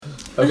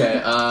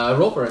Okay,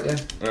 roll for it, yeah.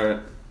 Alright.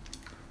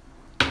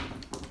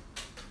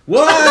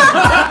 What?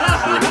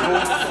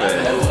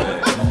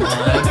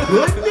 My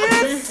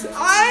goodness!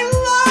 I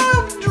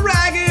love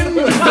dragons!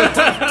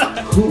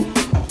 Who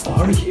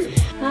are you?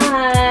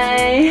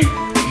 Hi.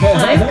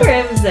 I'm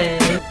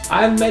Crimson.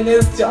 I'm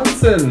Menace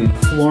Johnson.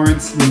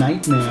 Florence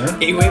Nightmare.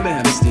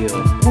 Abraham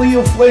Steele.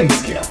 Leo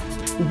Flamescale.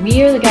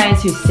 We are the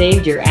guys who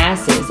saved your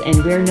asses,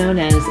 and we're known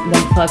as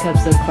the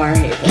fuck-ups of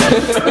Farhaven.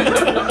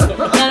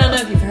 I don't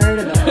know if you've heard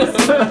of us.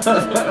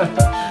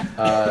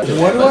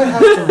 What do I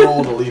have to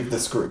roll to leave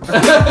this group?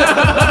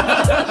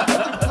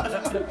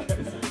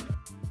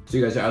 So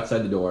you guys are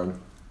outside the door.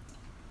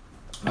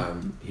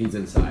 He's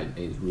inside, and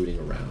he's rooting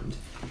around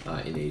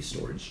in a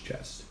storage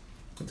chest.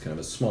 It's kind of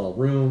a small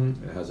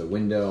room. It has a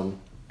window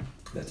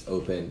that's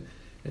open,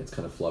 and it's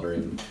kind of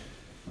fluttering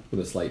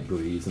with a slight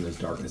breeze, and there's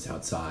darkness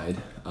outside.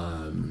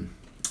 And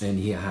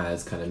he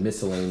has kind of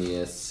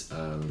miscellaneous,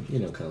 kind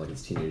of like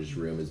his teenager's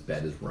room. His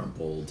bed is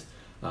rumpled.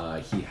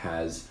 He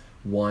has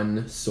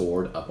one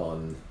sword up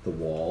on the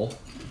wall,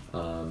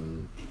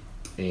 and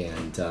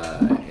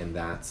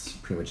that's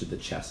pretty much at the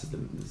chest.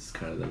 Is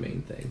kind of the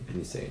main thing, and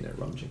he's sitting there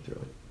rummaging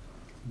through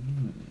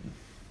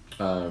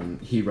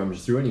it. He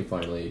rummages through it, and he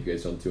finally, you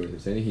guys don't do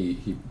anything.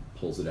 He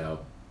pulls it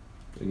out,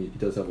 and he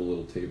does have a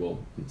little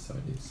table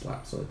inside. He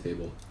slaps on the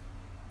table.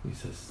 And he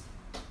says,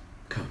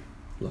 "Come,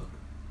 look."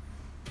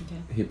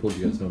 Okay. He pulls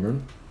you guys over,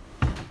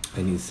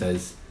 and he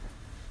says,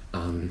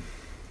 "I'm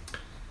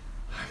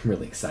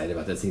really excited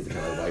about this." And he's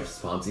kind of wipes his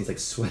palms. He's like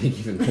sweating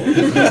even more.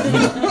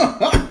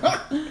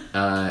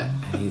 And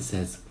he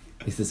says,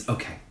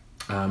 "Okay,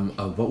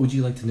 what would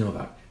you like to know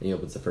about?" And he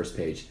opens the first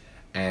page.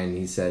 And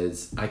he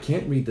says, "I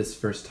can't read this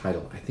first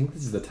title. I think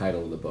this is the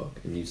title of the book."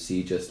 And you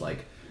see just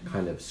like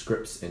kind of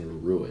scripts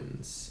and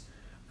ruins.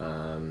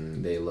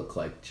 They look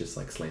like just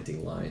like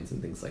slanting lines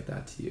and things like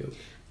that to you.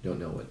 You don't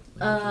know what.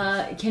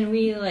 Can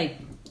we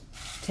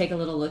take a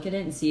little look at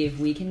it and see if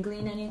we can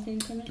glean anything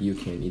from it? You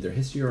can either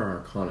history or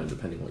arcana,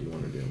 depending what you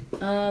want to do.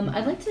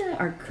 I'd like to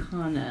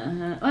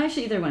arcana. Oh,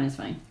 actually, either one is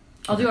fine.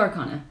 I'll do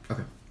arcana.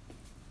 Okay.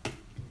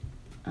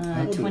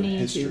 I will do 22.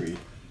 history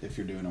if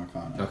you're doing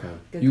arcana. Okay.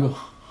 Good You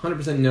call.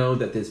 100% know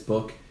that this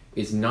book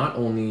is not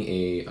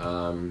only a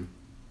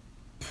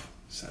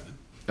 7.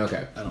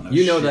 Okay. I don't know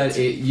You know shit. that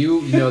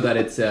you know that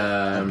it's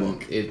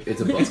book. it's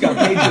a book. It's got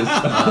pages.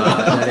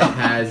 That it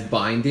has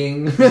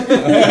binding.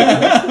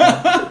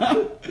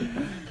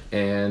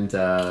 And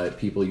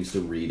people used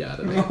to read out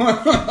of it.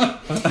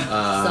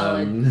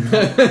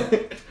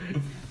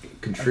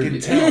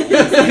 Contribute.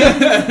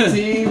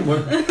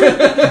 Teamwork.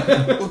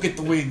 Look at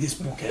the way this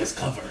book has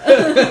cover.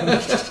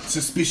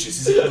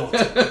 Suspicious, is it not?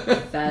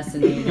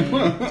 Fascinating.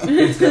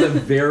 It's got a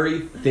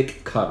very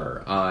thick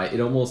cover. It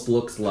almost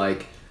looks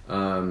like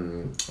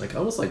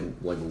almost like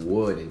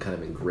wood and kind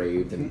of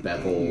engraved and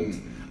beveled.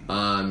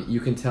 You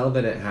can tell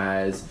that it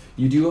has.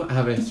 You do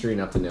have a history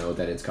enough to know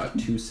that it's got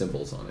 2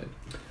 symbols on it.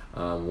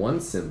 One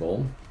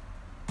symbol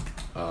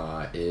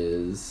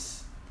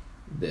is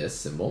this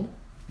symbol.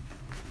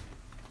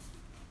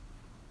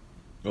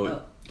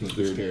 Oh,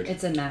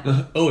 It's a map.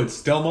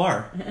 it's Del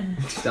Mar.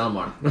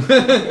 Delmar.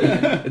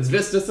 It's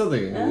Vista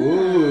something.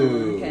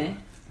 Ooh. Okay.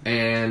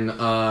 And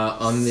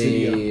on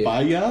City the of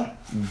Bahia?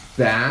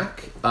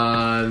 back,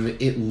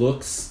 it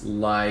looks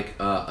like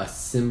a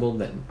symbol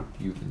that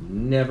you've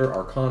never,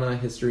 arcana,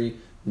 history,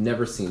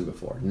 never seen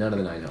before. None of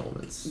the 9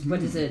 elements.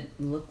 What does it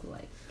look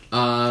like?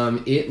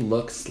 It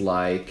looks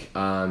like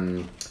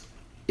an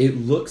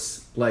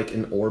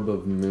orb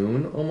of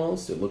moon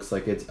almost. It looks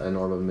like it's an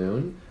orb of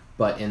moon,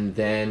 and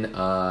then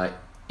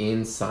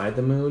inside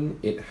the moon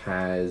it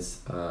has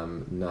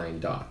 9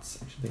 dots.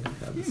 I should think I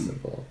have the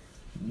symbol.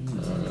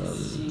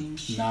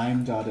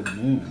 9-dotted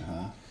moon,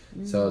 huh?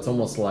 So it's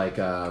almost like,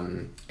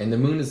 and the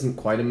moon isn't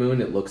quite a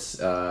moon. It looks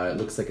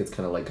like it's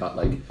kind of like got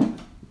like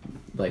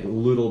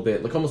little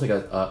bit, like almost like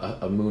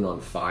a moon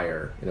on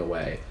fire in a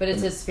way. But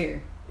it's a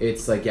sphere.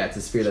 It's like, yeah, it's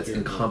a sphere that's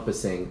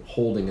encompassing,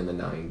 holding in the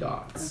 9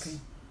 dots. Okay.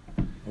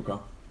 Okay.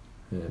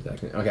 Yeah,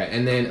 exactly. Okay,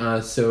 and then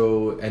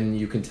and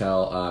you can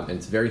tell, and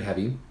it's very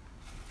heavy.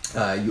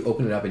 You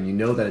open it up, and you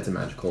know that it's a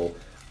magical.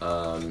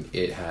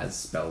 It has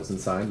spells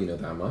inside. You know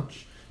that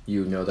much.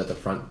 You know that the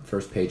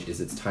first page is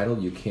its title.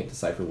 You can't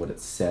decipher what it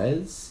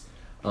says,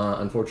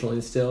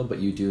 unfortunately, still, but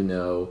you do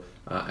know,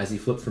 as you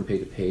flip from page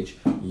to page,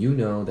 you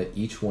know that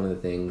each one of the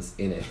things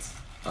in it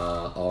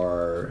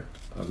are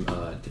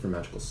different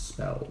magical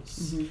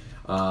spells.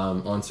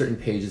 On certain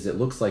pages, it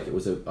looks like it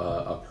was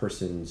a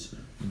person's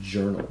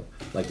journal,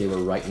 like they were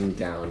writing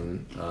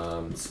down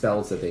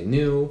spells that they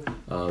knew,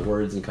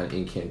 words and kind of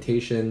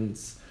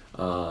incantations,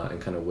 and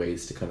kind of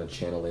ways to kind of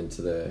channel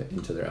into their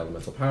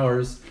elemental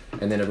powers.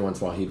 And then every once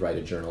in a while he'd write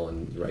a journal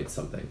and write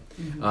something.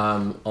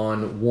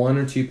 On 1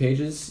 or 2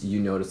 pages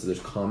you notice that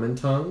there's common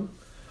tongue,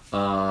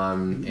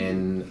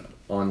 and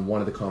on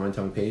one of the common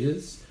tongue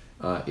pages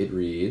it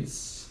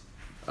reads,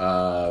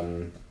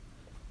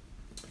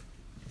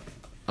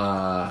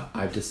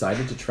 I've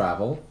decided to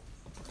travel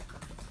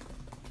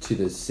to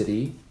the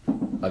city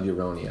of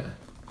Euronia.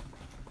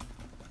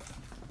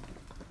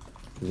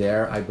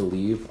 There, I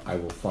believe, I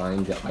will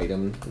find the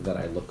item that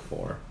I look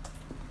for,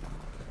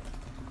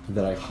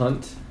 that I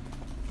hunt,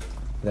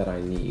 that I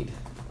need.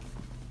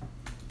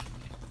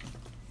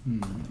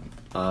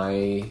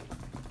 I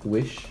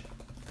wish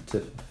to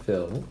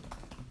fulfill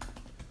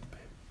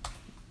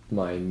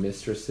my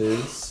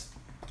mistress's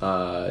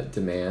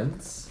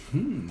demands.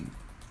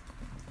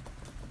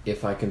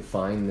 If I can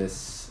find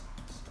this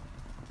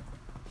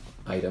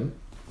item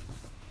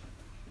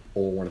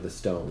or one of the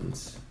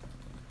stones,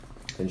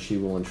 then she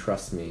will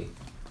entrust me,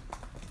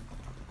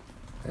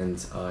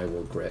 and I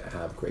will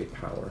have great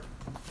power.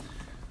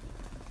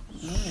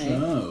 Alright.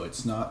 So,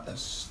 it's not a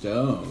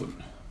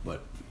stone,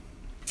 but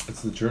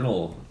It's the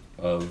journal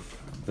of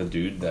the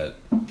dude that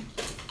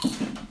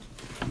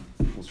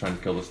was trying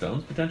to kill the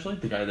stones, potentially?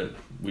 The guy that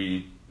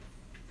we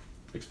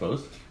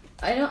exposed?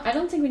 I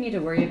don't think we need to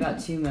worry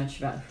about too much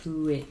about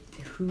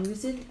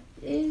whose it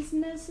is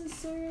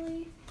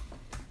necessarily.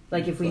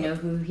 Like if we know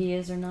who he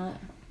is or not.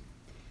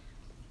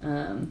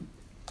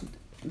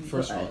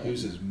 first of all, but-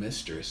 who's his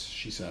mistress?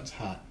 She sounds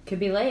hot. Could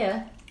be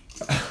Leia.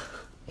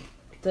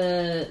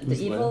 The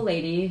Who's evil Leia?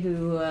 lady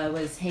who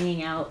was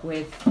hanging out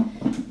with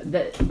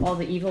all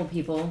the evil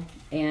people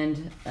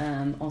and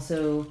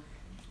also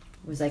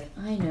was like,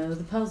 I know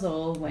the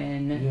puzzle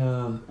when...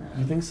 Yeah.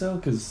 You think so?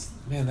 Because,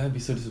 man, that'd be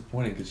so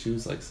disappointing because she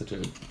was like she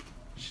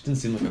didn't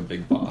seem like a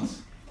big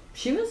boss.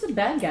 She was a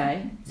bad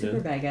guy. Super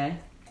Yeah. bad guy.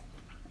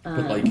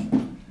 But, like,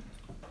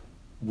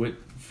 what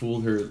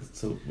fooled her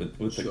so with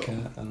the So, cat?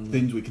 I don't know.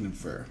 things we can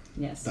infer.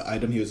 Yes. The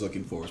item he was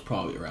looking for was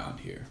probably around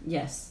here.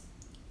 Yes.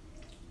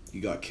 He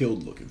got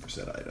killed looking for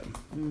said item.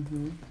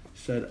 Mm-hmm.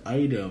 Said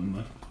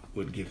item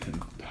would give him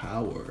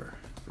power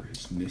for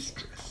his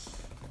mistress.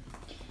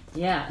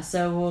 Yeah,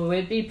 so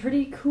it'd be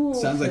pretty cool.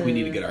 Sounds like we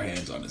need to get our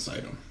hands on this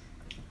item.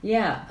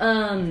 Yeah.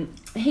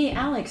 Hey,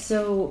 Alex,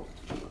 so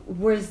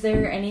was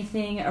there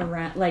anything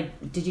around...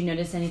 Like, did you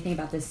notice anything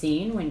about the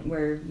scene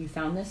where you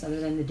found this other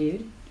than the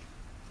dude?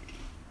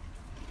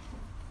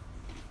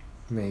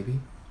 Maybe.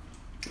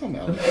 Come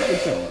on,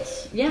 tell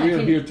us. Yeah, We're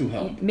can- here to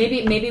help.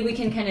 Maybe we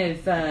can kind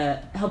of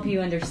help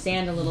you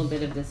understand a little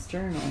bit of this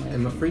journal.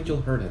 I'm afraid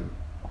you'll hurt him.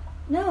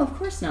 No, of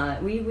course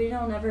not. We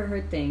don't ever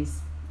hurt things.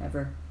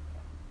 Ever.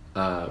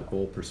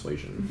 Roll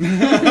persuasion.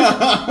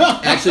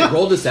 Actually,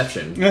 roll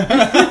deception. Because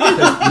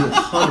you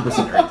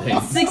 100% hurt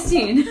things.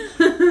 16.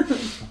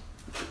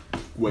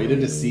 Way to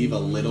deceive a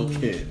little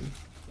kid.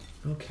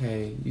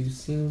 Okay, you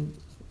seem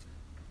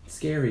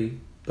scary,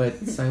 but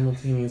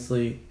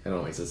simultaneously... I don't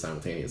know why he says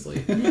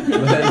simultaneously. But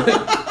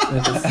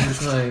at the same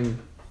time,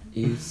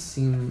 you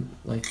seem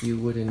like you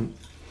wouldn't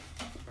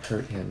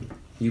hurt him.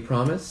 You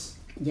promise?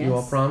 Yes. You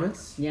all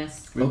promise?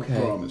 Yes. We Okay.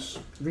 promise.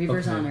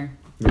 Reaver's Okay. honor.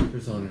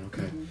 Reaper's honor,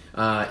 okay.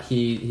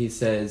 He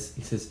says,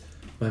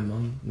 my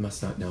mom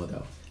must not know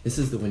though. This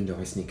is the window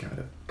I sneak out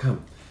of.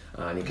 Come.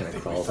 And he kind of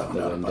crawls out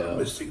the window.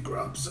 missing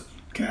grubs and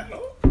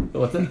cattle.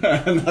 What's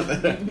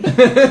that?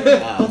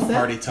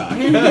 Party talk.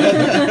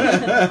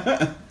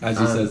 As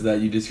he says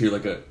that, you just hear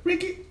like a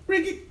Ricky.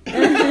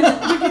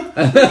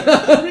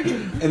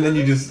 and then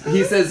you just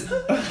He says,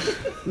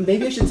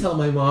 maybe I should tell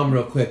my mom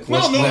real quick.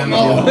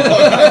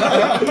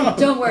 No.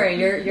 Don't worry,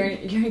 you're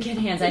in good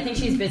hands. I think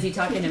she's busy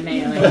talking to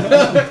Mayo.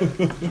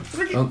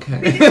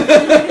 Okay.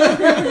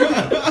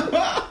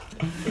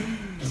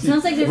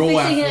 Sounds like they're Roll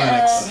fixing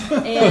athletics.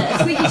 a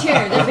squeaky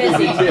chair. They're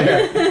busy.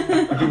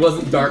 If it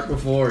wasn't dark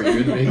before, you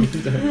would make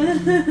it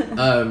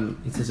dark.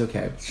 He says,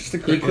 okay. just a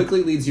He cricket.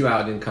 quickly leads you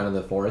out in kind of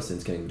the forest, and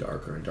it's getting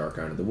darker and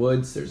darker out of the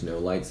woods. There's no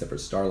light except for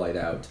starlight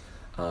out.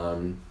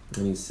 And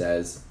he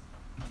says,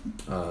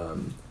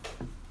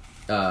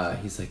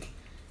 he's like,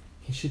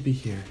 he should be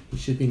here. He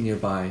should be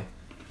nearby.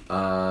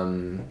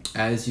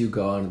 As you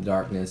go out in the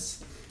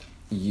darkness,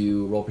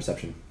 you roll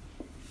perception.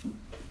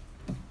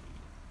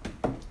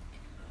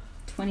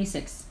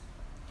 26.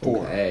 4.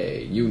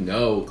 Okay, you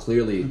know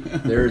clearly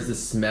there's the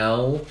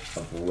smell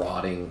of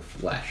rotting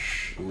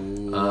flesh.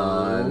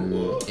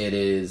 It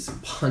is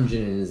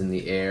pungent and is in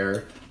the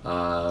air,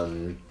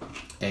 and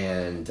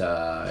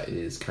it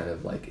is kind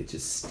of like it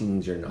just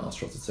stings your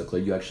nostrils. It's so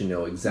clear. You actually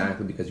know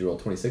exactly because you rolled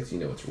 26. You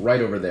know it's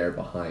right over there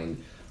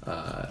behind,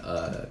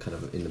 kind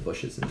of in the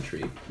bushes in the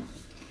tree.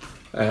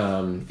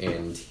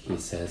 And he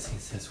says,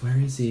 where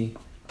is he?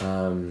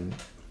 And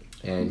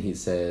he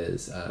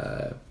says,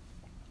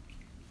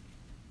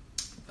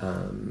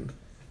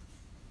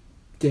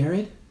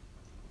 Darren?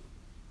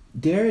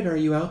 Darren, are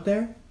you out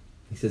there?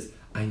 He says,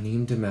 I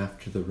named him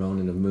after the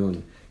Ronin of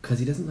Moon, because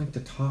he doesn't like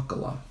to talk a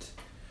lot.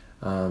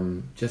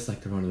 Just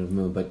like the Ronin of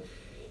Moon, but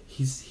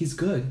he's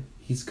good.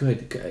 He's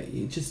good.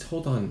 Just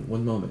hold on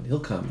one moment. He'll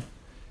come.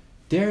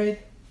 Darren?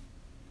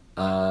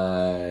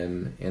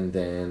 And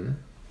then...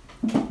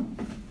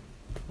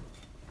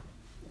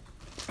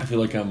 I feel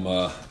like I'm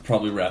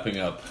probably wrapping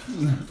up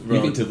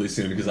relatively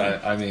soon because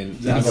I mean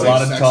That's there's a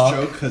lot of sex talk.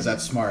 joke because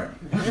that's smart.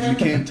 You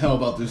can't tell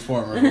about this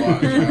former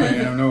watch. I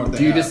don't know what they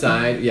Do you have.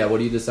 decide? Yeah, what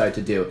do you decide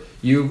to do?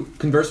 You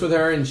converse with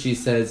her, and she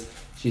says,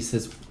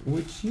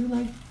 would you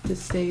like to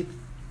stay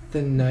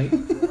the night?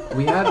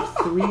 We have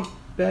 3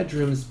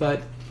 bedrooms,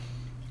 but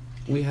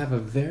we have a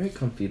very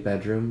comfy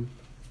bedroom.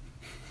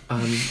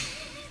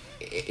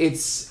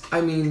 It's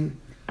been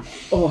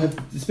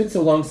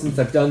so long since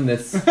I've done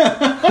this.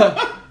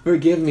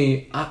 Forgive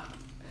me.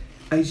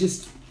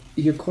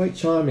 You're quite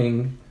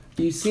charming.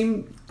 You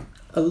seem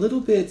a little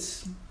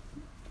bit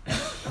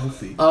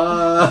Healthy.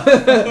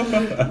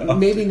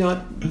 maybe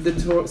not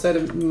the side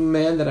of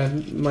man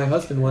that my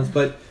husband was,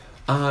 but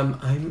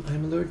I'm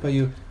allured by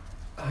you.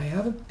 I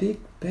have a big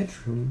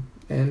bedroom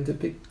and a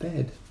big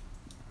bed.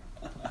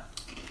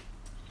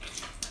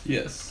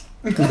 Yes.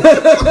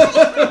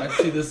 I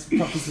see this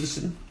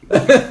proposition.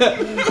 Would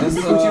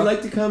you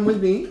like to come with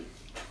me?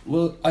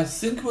 Well, I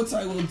think what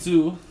I will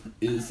do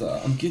is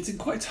I'm getting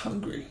quite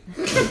hungry.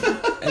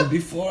 And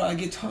before I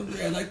get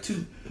hungry, I like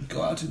to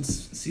go out and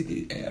see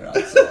the air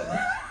outside.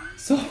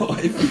 So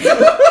if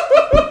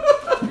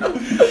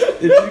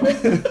you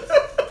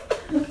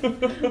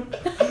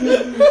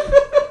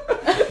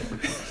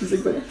She's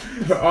like, but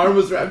her arm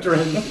was wrapped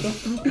around.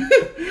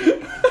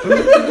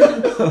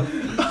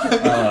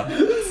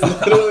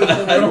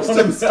 I don't want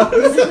to miss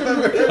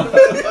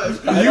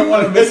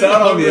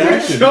out on the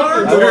action. You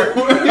charmed her.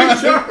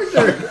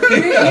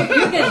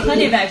 You're getting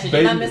plenty of action.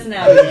 You're not missing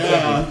out.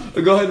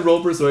 Go ahead and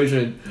roll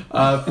persuasion for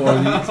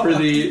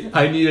the.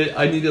 I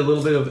need a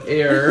little bit of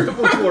air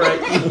before I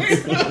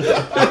eat.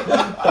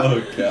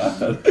 Oh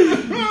god.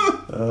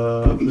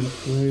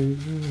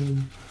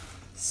 Persuasion.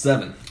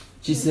 7.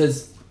 She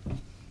says,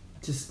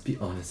 "Just be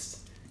honest.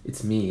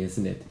 It's me,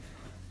 isn't it?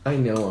 I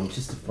know I'm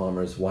just a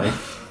farmer's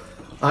wife.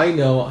 I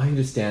know. I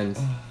understand.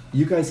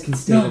 You guys can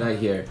stay the night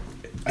here."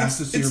 Ask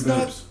to see your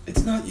boobs.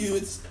 It's not you.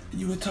 It's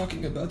you were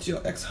talking about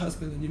your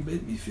ex-husband, and you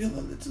made me feel a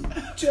little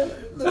jealous,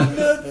 a little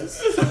nervous.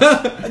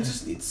 I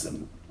just need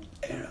some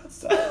air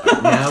outside.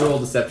 Now roll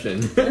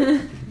deception.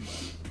 4.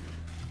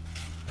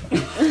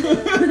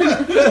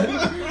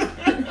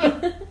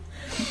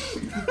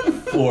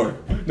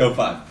 No,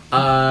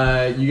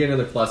 5. You get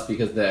another plus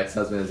because the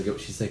ex-husband has a go.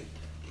 She's like,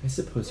 I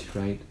suppose you're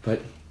right, but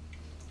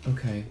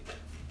okay.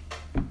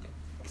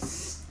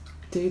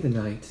 Stay the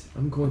night.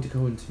 I'm going to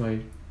go into my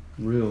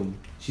room.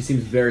 She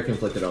seems very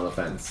conflicted on the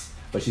fence,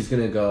 but she's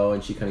gonna go,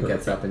 and she kind of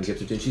gets up and gives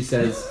her. She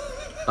says,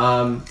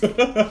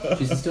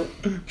 she says, don't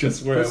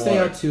Just where don't I stay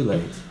want. out too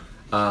late.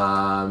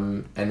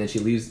 And then she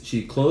leaves.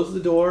 She closes the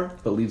door,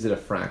 but leaves it a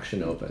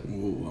fraction open.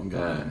 Ooh, I'm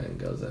going. And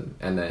goes in,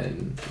 and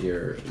then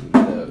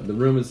the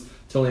room is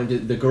totally empty.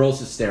 The girl's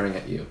just staring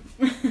at you.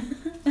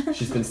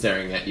 She's been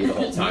staring at you the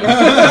whole time.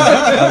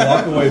 I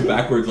walk away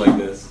backwards like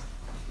this.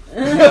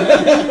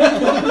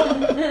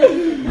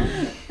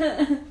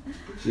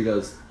 She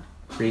goes,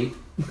 "Creep."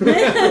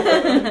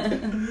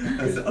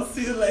 I'll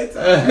see you later.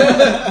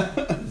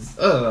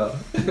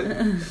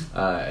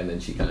 And then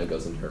she kind of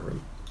goes into her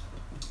room.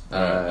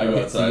 Alright, I go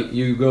okay, outside. So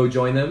you go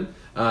join them.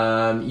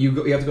 You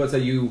have to go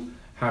outside. You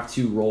have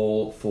to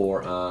roll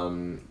for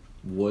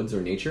woods or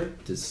nature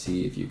to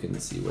see if you can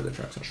see where the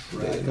tracks are.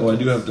 Track. Oh, I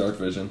do have dark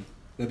vision.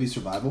 That'd be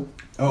survival.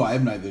 Oh, I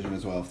have night vision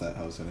as well. If that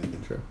helps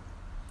anything. True.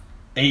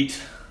 8.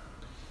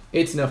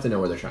 It's enough to know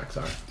where the tracks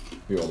are.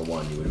 If you roll a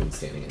 1, you would have been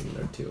standing in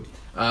there too.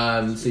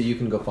 So you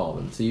can go follow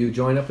them. So you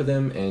join up with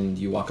them, and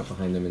you walk up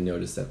behind them and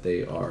notice that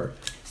they are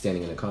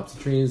standing in a copse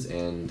of trees,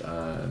 and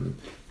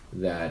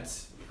that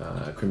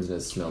Crimson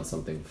has smelled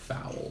something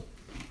foul.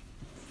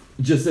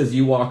 Just as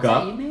you walk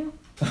up, Email?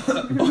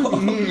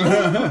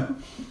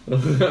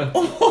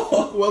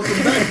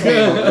 Welcome back,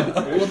 Hale.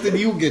 What did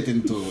you get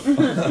into?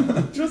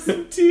 Just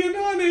some tea and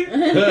honey.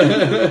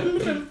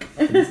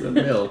 it's a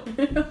milk,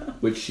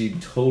 which she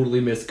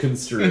totally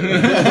misconstrued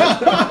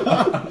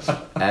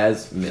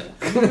as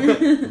milk.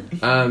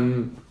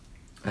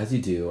 As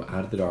you do,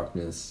 out of the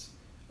darkness,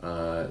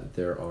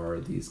 there are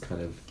these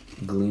kind of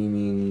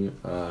gleaming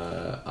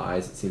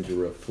eyes that seem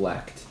to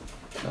reflect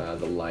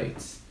the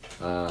light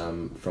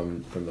from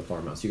the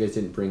farmhouse. You guys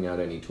didn't bring out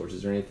any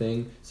torches or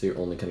anything, so you're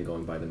only kind of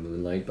going by the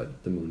moonlight,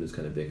 but the moon is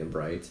kind of big and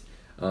bright,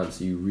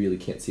 so you really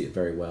can't see it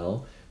very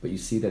well, but you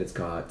see that it's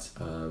got,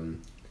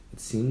 it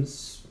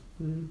seems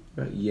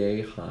about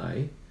yay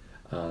high,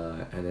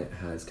 and it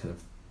has kind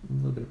of a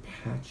little bit of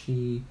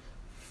patchy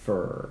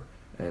fur,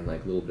 and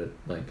like a little bit,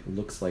 like,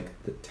 looks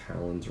like the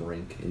talons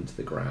rink into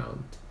the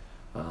ground,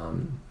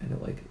 and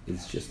it like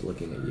is just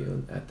looking at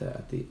you at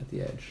the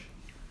edge.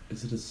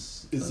 Is it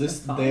Is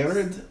this fox?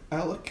 Dared,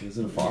 Alec? Is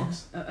it a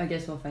fox? Oh, I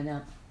guess we'll find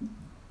out.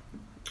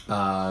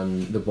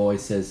 The boy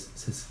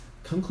says,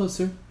 "Come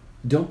closer.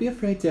 Don't be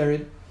afraid,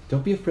 Darren.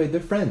 Don't be afraid. They're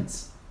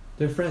friends.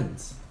 They're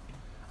friends."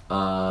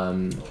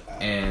 And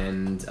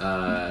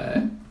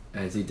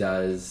as he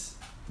does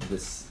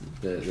this,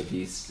 the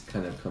beast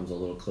kind of comes a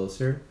little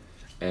closer,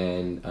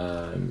 and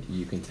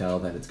you can tell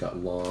that it's got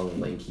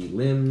long, lanky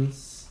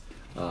limbs,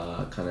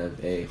 kind of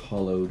a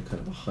hollowed,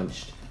 kind of a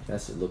hunched.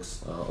 It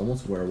looks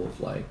almost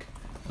werewolf-like.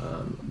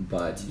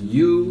 But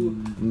you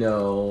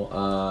know,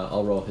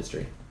 I'll roll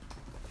history.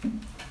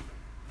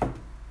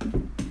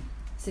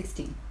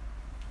 16.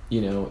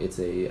 You know, it's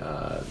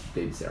a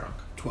baby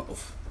Sarok.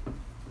 12.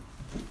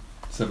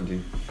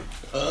 17.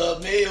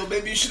 Mayo,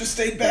 maybe you should have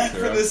stayed back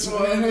for this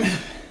one.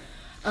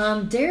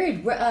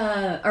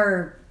 Darren,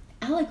 or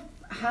Alec,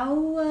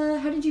 how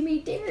did you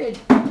meet Darren?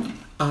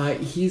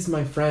 He's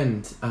my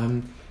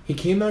friend. He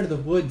came out of the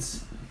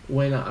woods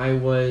when I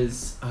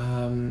was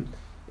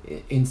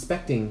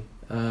inspecting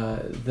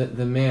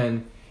the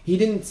man. He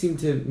didn't seem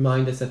to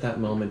mind us at that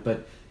moment,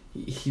 but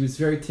he was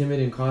very timid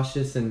and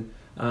cautious, and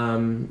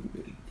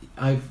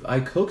I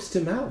coaxed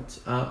him out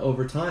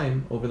over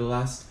time, over the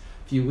last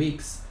few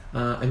weeks,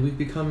 and we've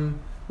become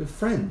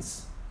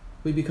friends.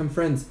 We've become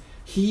friends.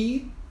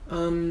 He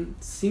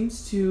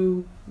seems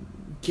to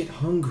get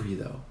hungry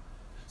though,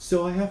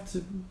 so I have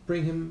to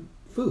bring him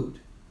food.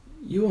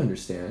 You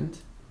understand?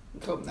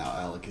 Come now,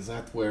 Alec. Is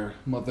that where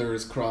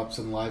mother's crops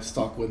and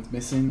livestock went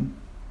missing?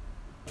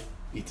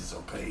 It is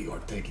okay. You are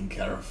taking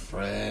care of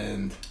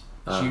friend.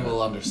 She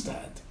will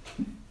understand.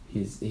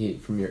 He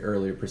from your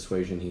earlier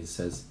persuasion, he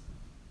says,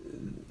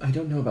 I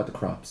don't know about the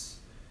crops.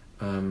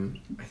 I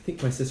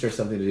think my sister has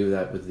something to do with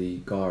that with the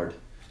guard.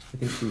 I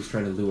think she was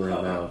trying to lure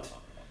him out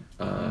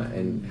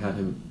and have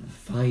him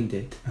find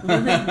it.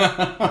 Had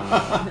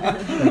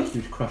a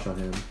huge crush on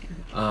him.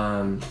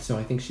 So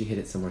I think she hid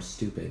it somewhere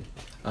stupid.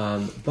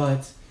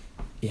 But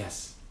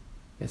yes,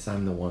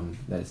 I'm the one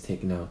that has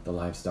taken out the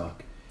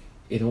livestock.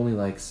 It only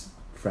likes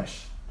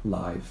fresh,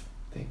 live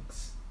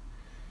things.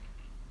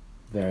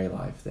 Very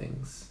live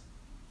things.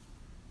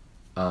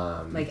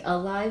 Like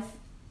alive?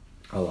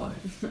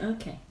 Alive.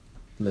 Okay.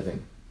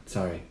 Living.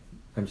 Sorry,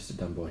 I'm just a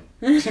dumb boy.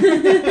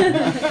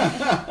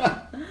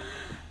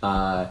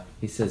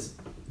 He says,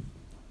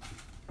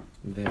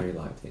 very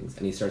live things.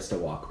 And he starts to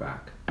walk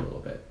back a little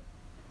bit.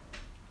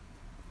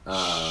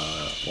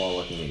 While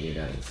looking at you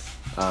guys.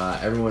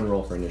 Everyone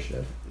roll for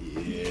initiative.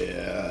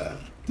 Yeah.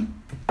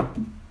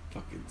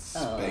 Fucking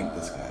spank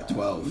this guy.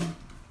 12.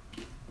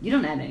 You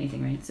don't add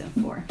anything, right? So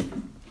 4.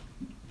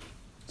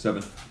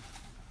 7.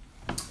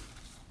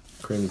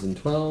 Crimson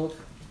 12.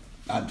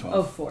 I'm 12.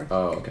 Oh, 4.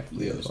 Oh, okay.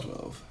 Leo's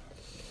 12.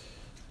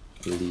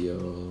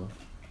 Leo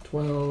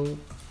 12.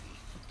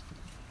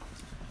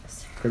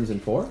 Crimson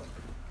 4.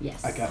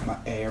 Yes. I got my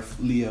air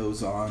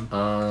Leos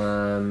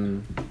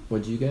on.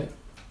 What'd you get,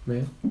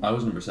 Mayo? I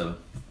was number 7.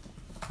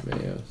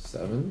 Mayo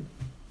 7.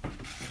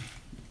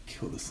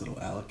 Kill this little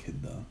Alec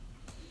kid though.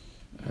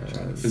 Is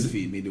Trying to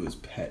feed me to his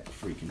pet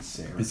freaking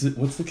Sarah. Is it?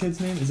 What's the kid's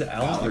name? Is it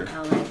Alec?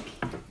 Alec.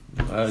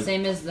 Or,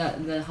 Same as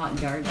the hot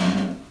guard.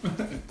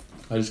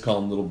 I just call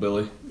him Little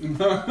Billy.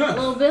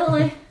 Little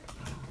Billy.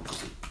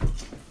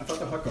 I thought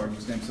the hot guard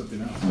was named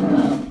something else.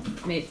 Well,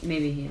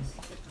 maybe he is.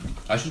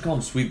 I should call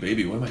him Sweet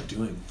Baby. What am I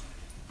doing?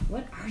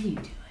 What are you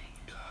doing?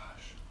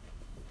 Gosh.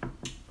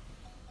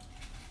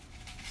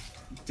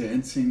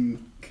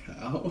 Dancing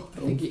cow. I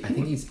think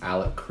he's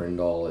Alec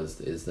Crindle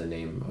is the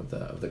name of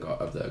the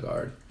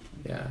guard.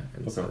 Yeah,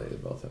 and so Okay. they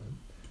both have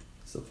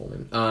it's the full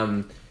name.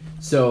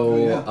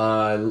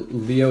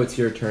 Leo, it's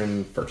your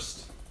turn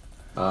first.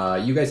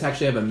 You guys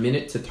actually have a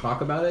minute to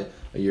talk about it.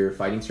 Your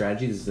fighting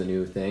strategy. This is a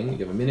new thing. You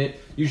have a minute,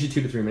 usually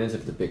 2 to 3 minutes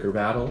if it's a bigger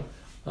battle.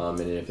 And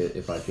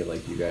if I feel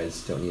like you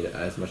guys don't need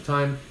as much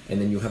time,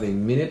 and then you have a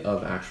minute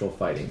of actual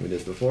fighting. We did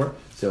this before.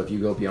 So if you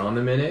go beyond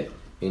the minute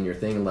in your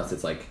thing, unless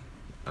it's like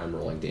I'm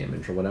rolling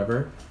damage or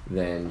whatever,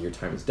 then your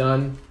time is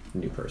done.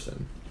 New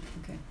person.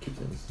 Okay. Keep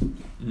things.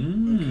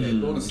 Okay,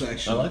 bonus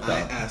action. I like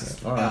that.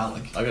 asked All right.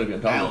 Alec. I gotta get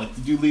on top of Alec,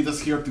 did you lead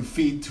us here to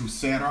feed to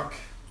Sarok?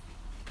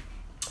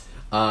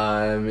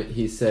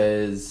 He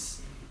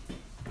says,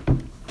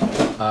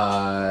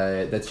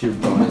 that's your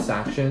bonus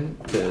action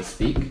to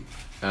speak.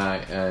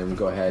 And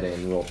go ahead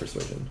and roll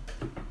persuasion.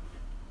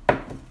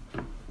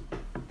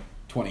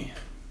 20.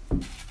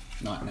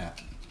 Not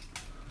nat.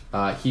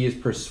 He is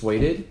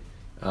persuaded,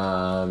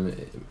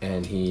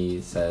 and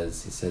he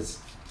says,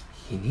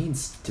 he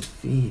needs to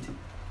feed.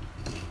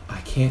 I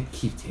can't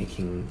keep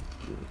taking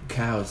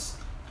cows.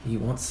 He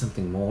wants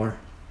something more.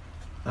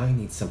 I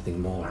need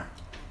something more.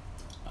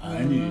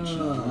 I need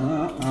you.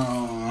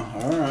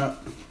 Alright.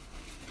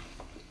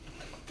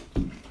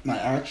 My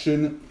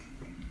action.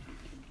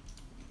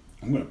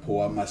 I'm gonna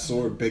pull out my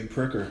sword, Big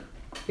Pricker.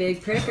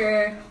 Big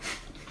pricker.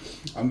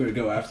 I'm gonna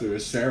go after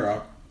this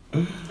Sarok.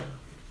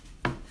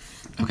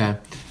 Okay.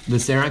 The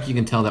Sarek, you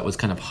can tell that was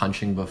kind of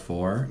hunching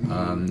before,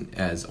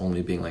 as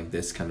only being like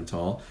this kind of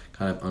tall,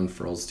 kind of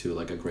unfurls to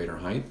like a greater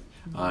height.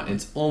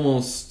 It's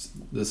almost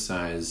the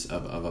size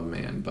of a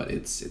man, but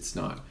it's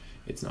not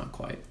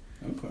quite.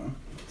 Okay.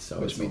 So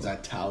Which it's means all- I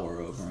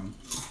tower over him.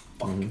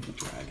 Fucking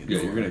dragon.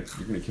 Yeah, you're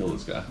gonna kill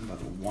this guy. I'm about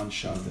to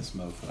one-shot this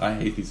mofo. I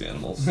hate these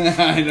animals.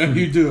 I know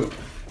you do.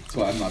 That's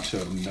why I'm not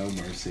showing him no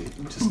mercy.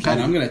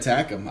 And I'm gonna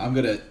attack him. I'm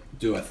gonna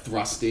do a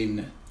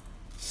thrusting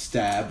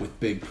stab with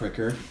Big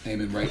Pricker,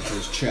 aiming right for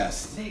his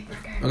chest. Big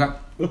pricker. Okay.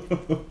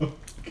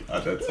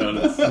 God, that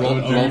sounded so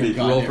Roll dirty.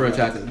 for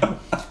attack.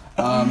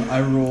 I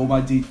roll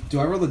my D. Do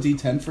I roll a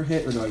D10 for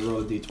hit or do I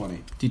roll a D20?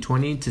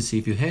 D20 to see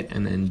if you hit,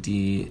 and then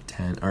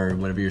D10 or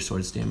whatever your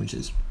sword's damage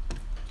is.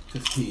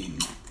 15.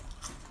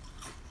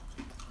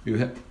 You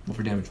hit. Roll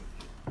for damage.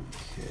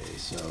 Okay,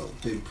 so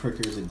Big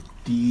Pricker's a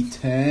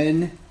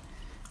D10,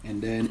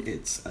 and then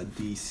it's a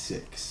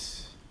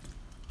D6.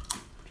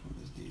 Which one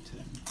is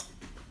D10?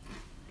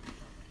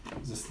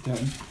 10,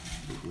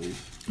 I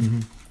believe. Mm-hmm.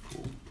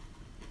 Cool.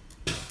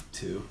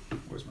 2.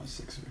 Where's my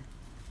 6er?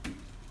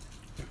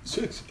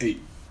 6.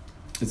 8.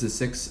 Is it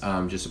 6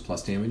 just a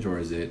plus damage, or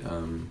is it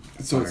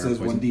So it fire says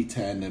poison?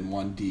 1d10 and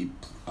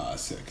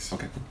 1d6.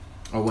 Okay.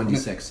 Oh,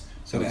 1d6.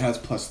 So it has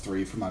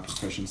 +3 for my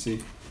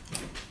proficiency.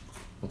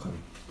 Okay.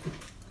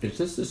 Is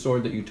this the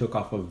sword that you took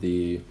off of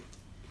the...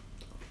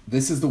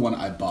 This is the one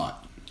I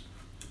bought.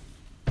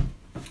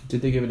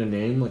 Did they give it a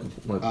name? Like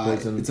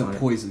poison? It's a on it?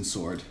 poison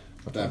sword.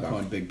 Okay. That I'm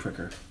calling Big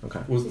Pricker.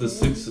 Okay. Was the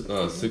 6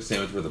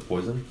 damage with the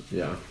poison?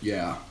 Yeah.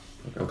 Yeah.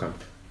 Okay.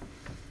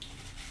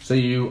 So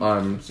you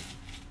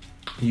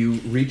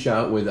reach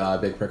out with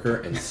Big Pricker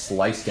and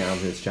slice down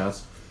his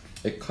chest.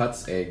 It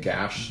cuts a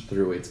gash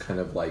through its kind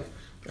of like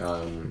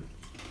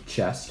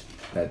chest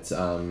that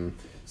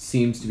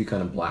seems to be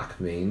kind of black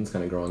veins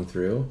kind of growing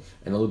through,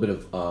 and a little bit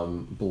of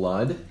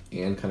blood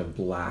and kind of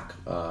black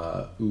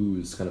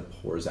ooze kind of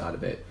pours out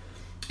of it.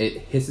 It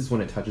hisses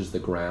when it touches the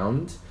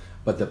ground,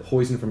 but the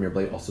poison from your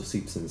blade also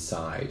seeps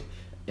inside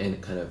and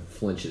it kind of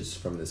flinches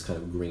from this kind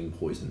of green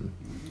poison.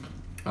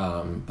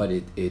 But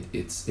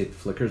it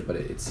flickers, but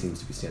it seems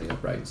to be standing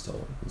upright and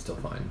still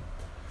fine.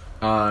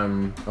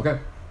 Okay.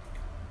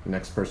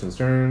 Next person's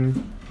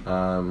turn.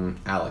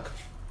 Alec.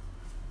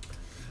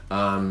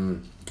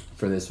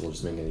 For this, we'll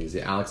just make it easy.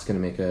 Alec's going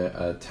to make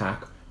a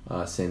attack.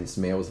 Since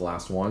Mayo was the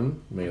last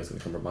one, Mayo's going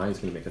to come from behind.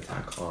 He's going to make an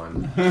attack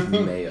on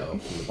Mayo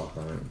from the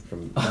behind.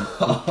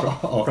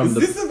 From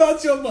This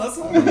about your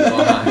muscle? from the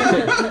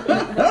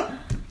behind.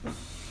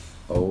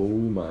 Oh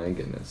my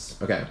goodness.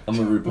 Okay. I'm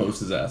gonna repost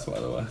his ass, by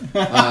the way.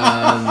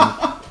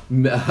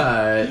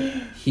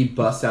 He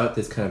busts out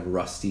this kind of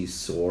rusty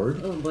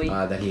sword Oh, boy.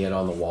 that he had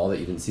on the wall that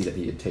you didn't see that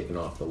he had taken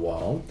off the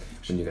wall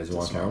when you guys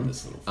walked out.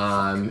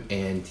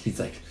 And he's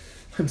like,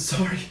 I'm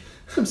sorry.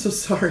 I'm so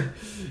sorry.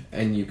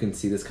 And you can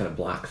see this kind of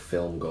black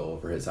film go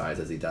over his eyes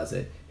as he does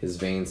it. His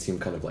veins seem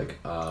kind of like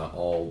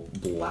all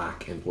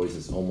black and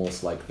poisonous,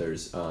 almost like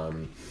there's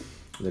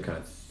they're kind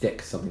of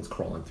thick, something's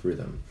crawling through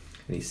them.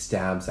 And he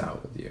stabs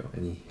out with you,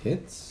 and he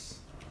hits.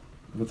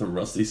 With a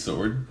rusty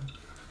sword.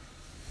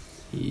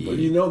 But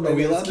you know, Are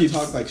we allowed to keeps...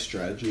 talk like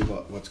strategy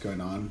about what's going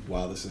on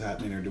while this is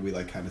happening, or do we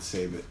like kind of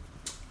save it?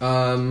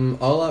 I'll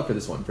allow for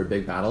this one. For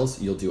big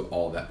battles, you'll do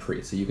all of that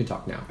pre, so you can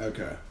talk now.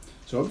 Okay.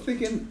 So I'm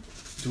thinking,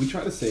 do we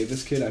try to save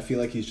this kid? I feel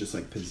like he's just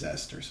like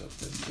possessed or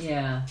something.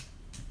 Yeah.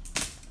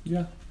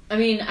 Yeah. I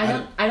mean,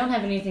 I don't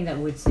have anything that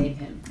would save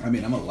him. I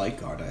mean, I'm a light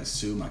guard. I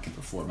assume I can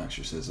perform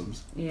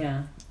exorcisms.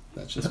 Yeah.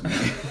 That's just me.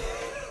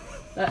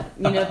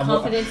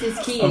 Confidence is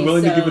key. I'm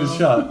willing to give it a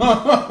shot.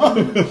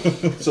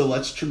 So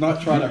let's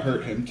not try to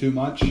hurt him too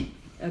much.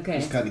 Okay.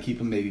 Just kind of keep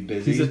him maybe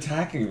busy. He's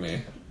attacking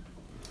me.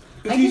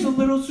 If he's a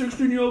little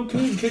 16-year-old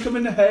kid, kick him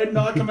in the head,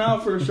 knock him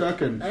out for a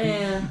second.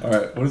 Yeah.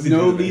 Alright, what does he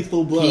No do? today?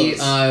 lethal He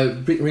blows.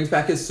 brings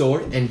back his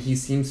sword, and he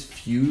seems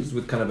fused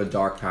with kind of a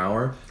dark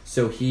power.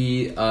 So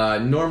he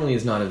normally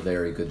is not a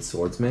very good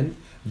swordsman,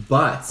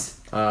 but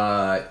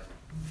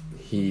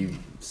he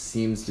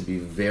seems to be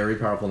very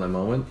powerful in that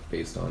moment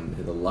based on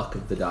the luck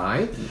of the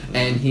die.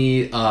 And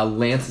he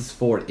lances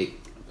forward. It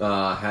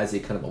has a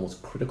kind of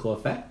almost critical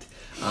effect,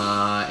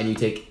 and you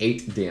take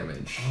 8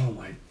 damage. Oh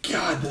my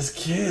god, this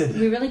kid!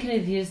 We really could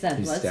have used that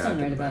He's bloodstone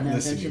stabbed right him. about now,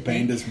 Listen, don't you you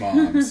banged think? his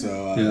mom,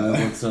 so... Yeah, that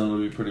one son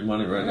would be pretty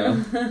money right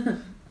now.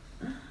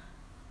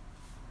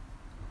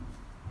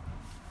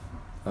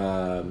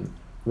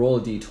 Roll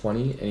a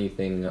d20.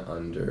 Anything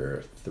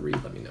under 3,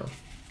 let me know.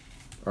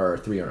 Or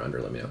 3 or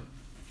under, let me know.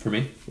 For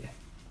me?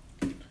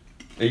 Yeah.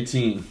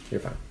 18. You're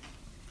fine.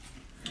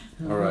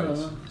 Alright,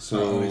 Oh.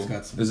 so Oh, he's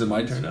got some- is it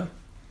my turn now?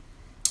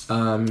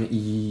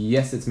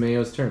 Yes, it's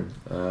Mayo's turn.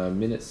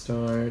 Minute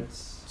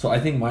starts. So I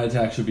think my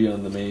attack should be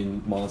on the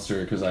main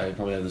monster because I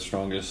probably have the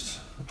strongest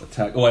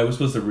attack. Oh, I was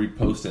supposed to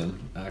repost him,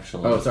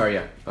 actually. Oh, sorry,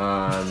 yeah.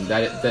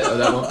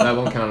 That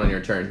won't count on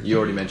your turn. You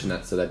already mentioned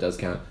that, so that does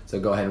count. So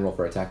go ahead and roll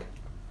for attack.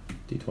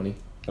 D20.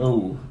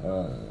 Oh,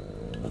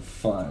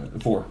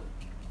 4.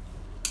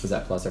 Is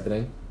that plus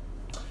everything?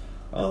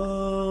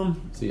 So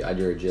you add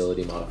your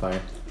agility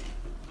modifier.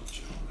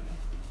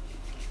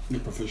 Your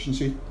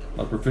proficiency?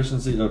 My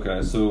proficiency.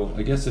 Okay, so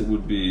I guess it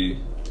would be,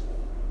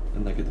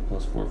 and I get the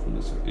 +4 from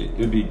this. It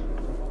would be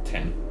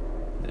 10.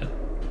 Yeah,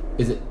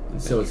 Is it?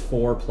 So it's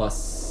 4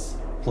 plus.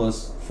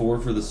 +4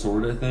 for the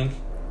sword, I think,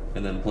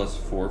 and then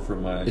 +4 for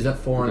my. Is that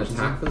 4 on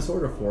proficiency. attack for the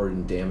sword or 4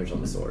 in damage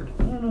on the sword?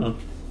 I don't know.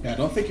 Yeah, I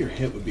don't think your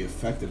hit would be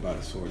affected by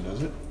the sword,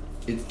 does it?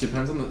 It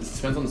depends on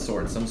the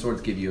sword. Some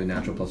swords give you a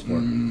natural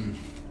 +4.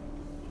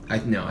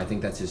 I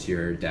think that's just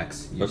your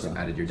dex. You just Okay.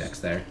 added your dex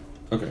there.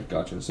 Okay,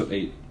 gotcha. So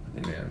 8. I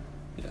think. Yeah.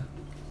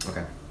 Yeah.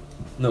 Okay.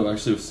 No,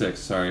 actually, it was 6.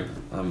 Sorry,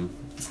 I'm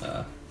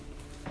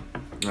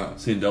Oh.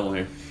 seeing double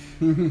here.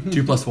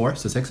 2 plus 4,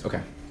 so 6.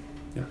 Okay.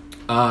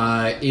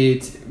 Yeah.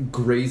 It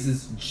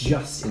grazes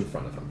just in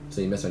front of him,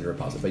 so you miss on your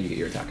deposit, but you get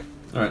your attack.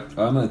 All right,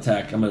 I'm gonna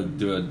attack. I'm gonna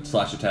do a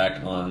slash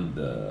attack on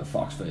the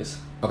fox face.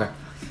 Okay.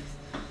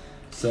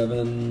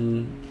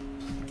 7.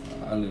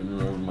 I don't even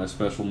remember my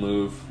special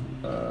move,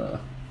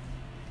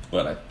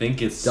 but I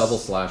think it's Double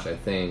slash, I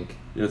think.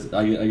 Yes,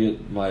 I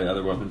get my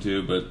other weapon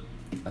too, but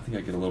I think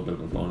I get a little bit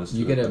of a bonus.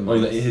 You to get it. a Oh,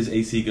 minus. his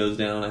AC goes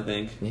down, I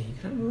think. Yeah, you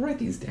kind of write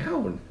these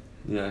down.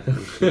 Yeah, I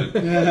should.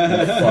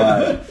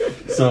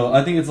 5. So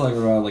I think it's like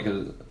around like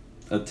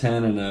a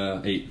 10 and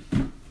a 8.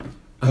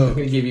 I'm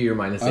gonna give you your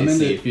minus I'm in AC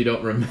the- if you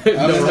don't I'm don't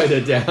in write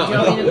it Do you want me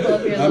down. to pull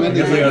up your I'm in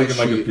the little It's like cheat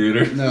my sheet.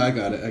 computer. No, I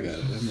got it.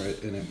 I'm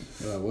right in it.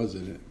 Oh, I was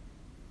in it.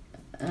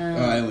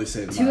 I only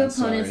saved 2 mine,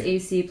 opponents sorry.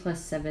 AC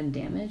plus 7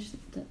 damage,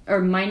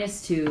 or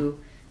minus 2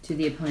 to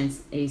the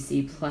opponent's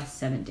AC plus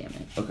 7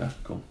 damage. Okay,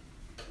 cool.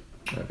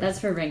 Okay. That's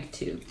for rank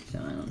 2, so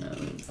I don't know.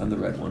 I'm the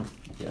red one.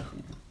 Yeah.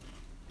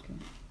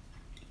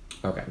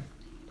 Okay.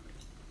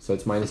 So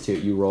it's minus 2.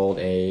 You rolled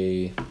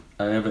a.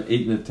 I have an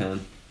 8 and a 10.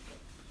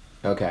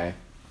 Okay.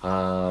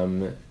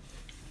 The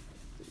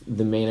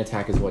main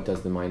attack is what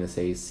does the minus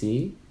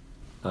AC.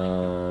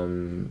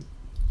 So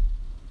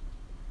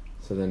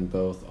then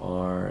both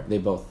are they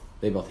both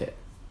hit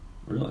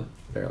Really?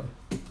 barely.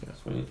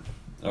 Sweet.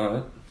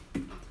 Alright.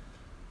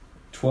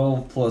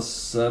 12 plus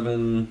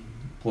 7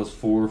 plus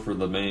 4 for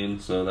the main,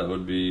 so that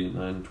would be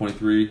 9,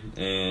 23.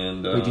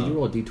 And. Wait, did you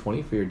roll a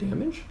d20 for your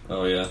damage?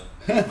 Oh, yeah.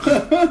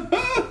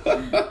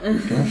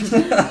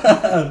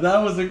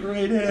 That was a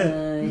great hit.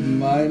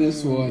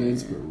 -1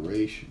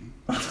 inspiration.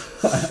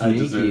 I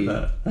deserve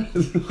that.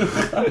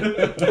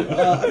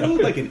 I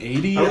rolled like an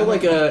 80. I rolled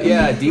like a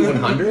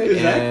d100,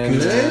 Is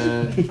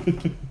that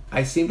and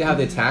I seem to have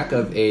the attack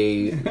of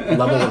a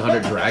level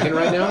 100 dragon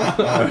right now.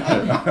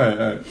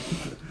 Alright.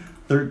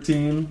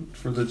 13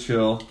 for the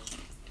chill.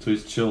 So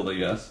he's chilled, I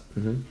guess.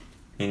 Mm-hmm.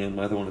 And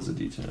my other one is a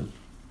d10.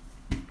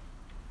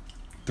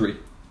 3.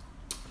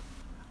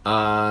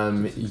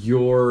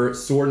 Your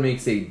sword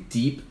makes a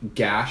deep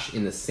gash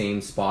in the same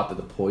spot that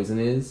the poison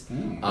is,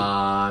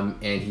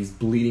 and he's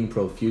bleeding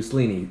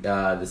profusely. And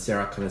the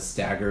Seraph kind of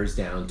staggers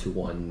down to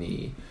one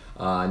knee.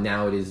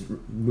 Now it is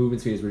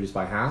movement speed is reduced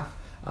by half,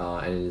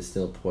 and it is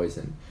still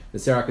poison. The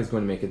Seraph is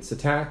going to make its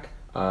attack.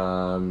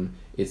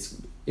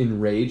 It's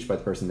enraged by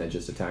the person that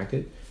just attacked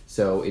it,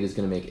 so it is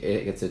going to make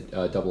it gets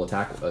a double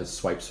attack, a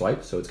swipe.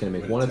 So it's going to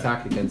make one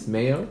attack against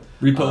Mayo,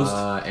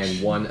 Repost.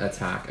 and one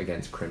attack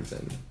against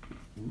Crimson.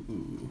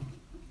 Ooh.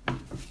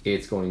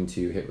 It's going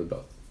to hit with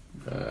both.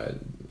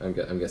 I'm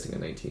guessing a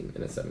 19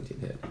 and a 17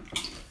 hit.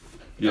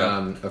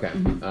 Yeah. Okay.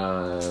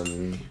 Oh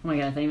my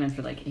god, I thought you meant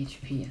for like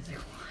HP. I was like,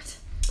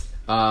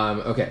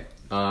 what? Okay.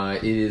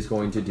 It is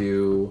going to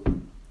do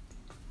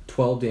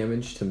 12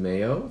 damage to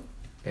Mayo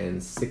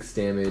and 6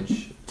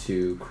 damage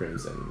to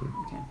Crimson.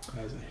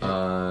 That was a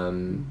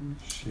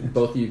hit.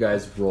 Both of you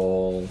guys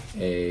roll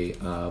a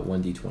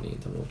 1d20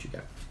 and tell me what you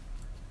get.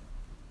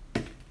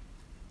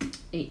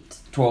 8.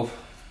 12.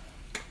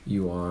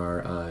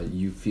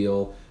 You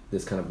feel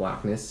this kind of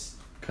blackness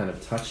kind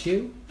of touch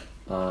you,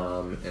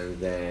 and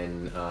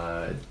then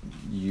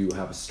you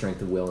have a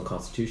strength of will and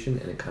constitution,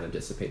 and it kind of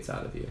dissipates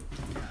out of you.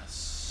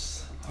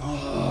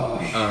 Oh,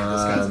 this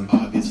guy's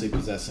obviously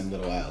possessing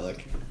little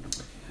Alec.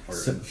 Or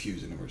So-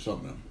 infusing him or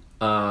something.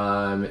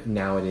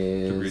 Now it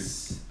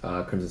is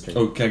Crimson's turn.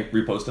 Oh, can I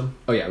repost him?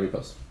 Oh yeah,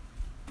 repost.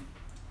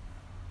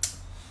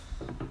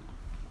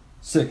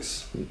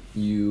 6.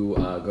 You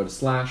go to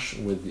slash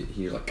with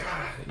you're like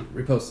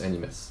repost and you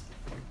miss.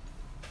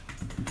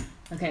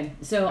 Okay,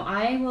 so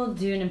I will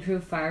do an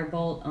improved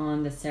firebolt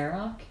on the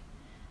Sarok.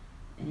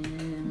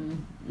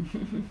 And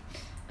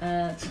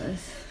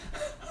plus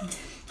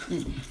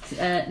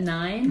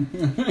 9.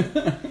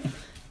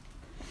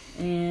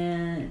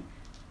 And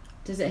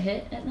does it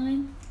hit at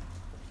 9?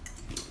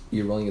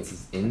 You're rolling against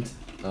this int,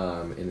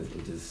 and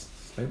it is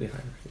slightly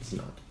higher. It's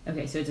not.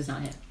 Okay, so it does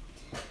not hit.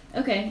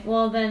 Okay,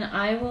 well then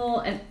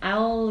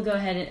I'll go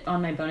ahead and,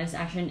 on my bonus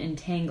action,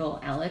 entangle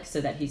Alex so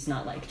that he's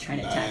not like trying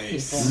to attack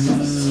Nice.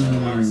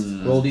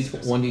 people. Roll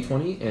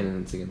 1d20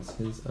 and it's against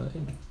his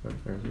int. Or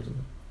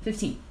something.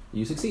 15.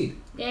 You succeed.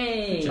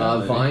 Yay!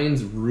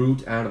 Vines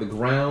root out of the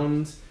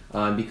ground.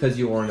 Because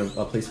you are in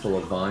a place full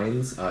of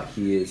vines,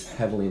 he is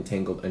heavily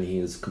entangled and he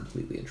is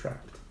completely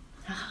entrapped.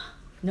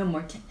 No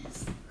more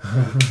tetanus.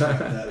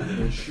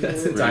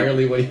 That's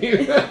entirely what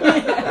you.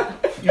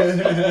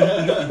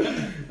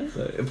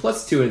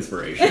 Plus 2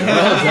 inspiration.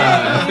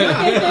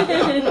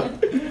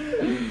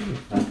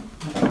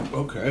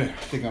 Okay, I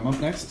think I'm up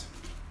next.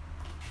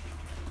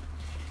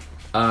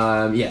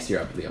 Yes,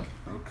 you're up, Leo.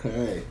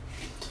 Okay.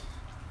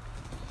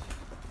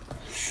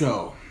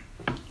 So,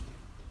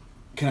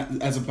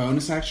 as a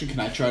bonus action, can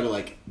I try to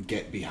like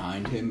get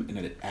behind him in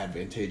an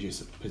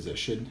advantageous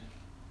position,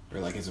 or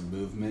like as a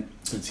movement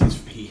since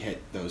he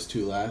hit those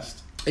 2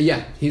 last?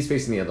 Yeah, he's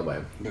facing the other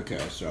way. Okay,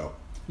 so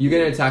You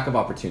get an attack of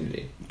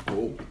opportunity,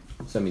 cool.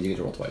 so that means you get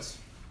to roll twice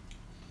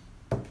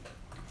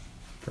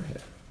per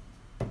hit.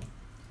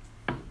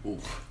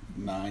 Oof,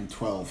 9,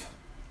 12.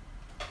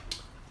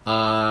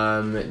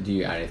 Do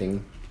you add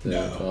anything to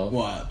No, 12?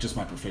 well, just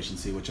my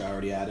proficiency, which I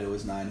already added,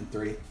 was 9 and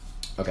 3.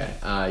 Okay,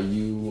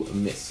 you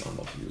miss on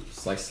both of you.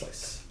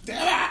 Slice.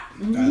 Damn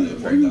it!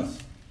 Very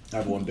tough. I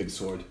have one big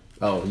sword.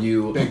 Oh,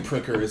 you Big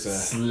pricker is a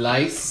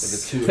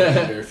slice.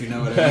 2-hander, if you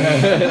know what I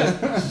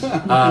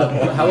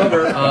mean.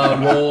 However,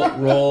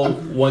 roll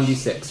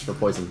 1d6 for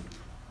poison.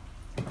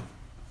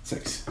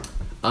 6.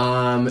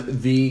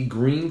 The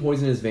green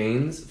poison in his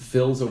veins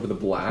fills over the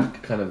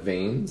black kind of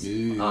veins,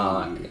 Ooh.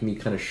 and he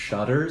kind of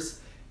shudders,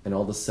 and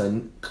all of a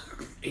sudden,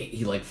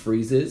 he like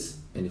freezes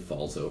and he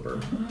falls over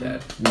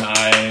dead.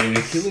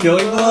 Nice.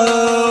 Killing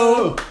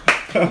blow!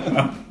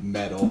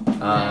 Metal.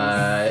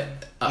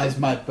 As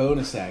my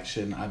bonus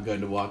action, I'm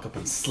going to walk up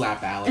and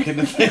slap Alec in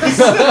the face.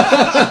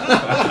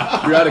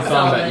 You're out of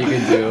combat. You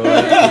can do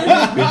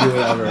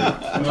whatever.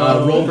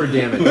 Roll for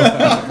damage.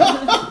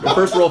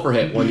 First roll for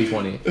hit.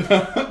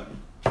 1d20.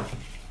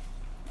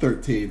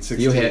 13,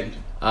 16. You hit.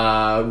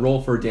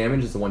 Roll for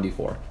damage is a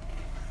 1d4.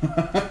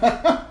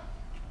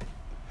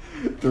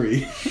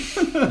 3.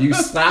 You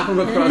slap him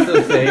across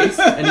the face,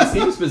 and he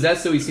seems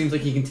possessed, so he seems like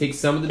he can take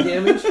some of the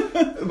damage,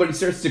 but he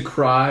starts to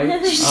cry,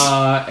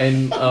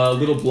 and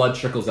little blood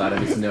trickles out of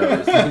his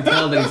nose. You can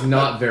tell that he's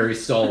not very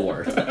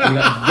stalwart. He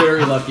got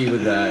very lucky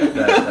with that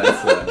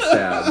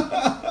stab.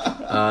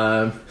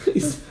 I'm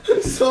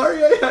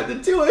sorry I had to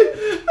do it.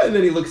 And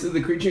then he looks at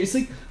the creature, he's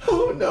like,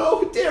 oh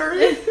no,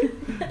 Darren!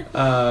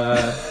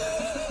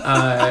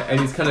 And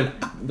he's kind of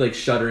like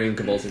shuddering,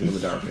 convulsing in the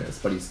darkness,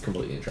 but he's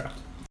completely entrapped.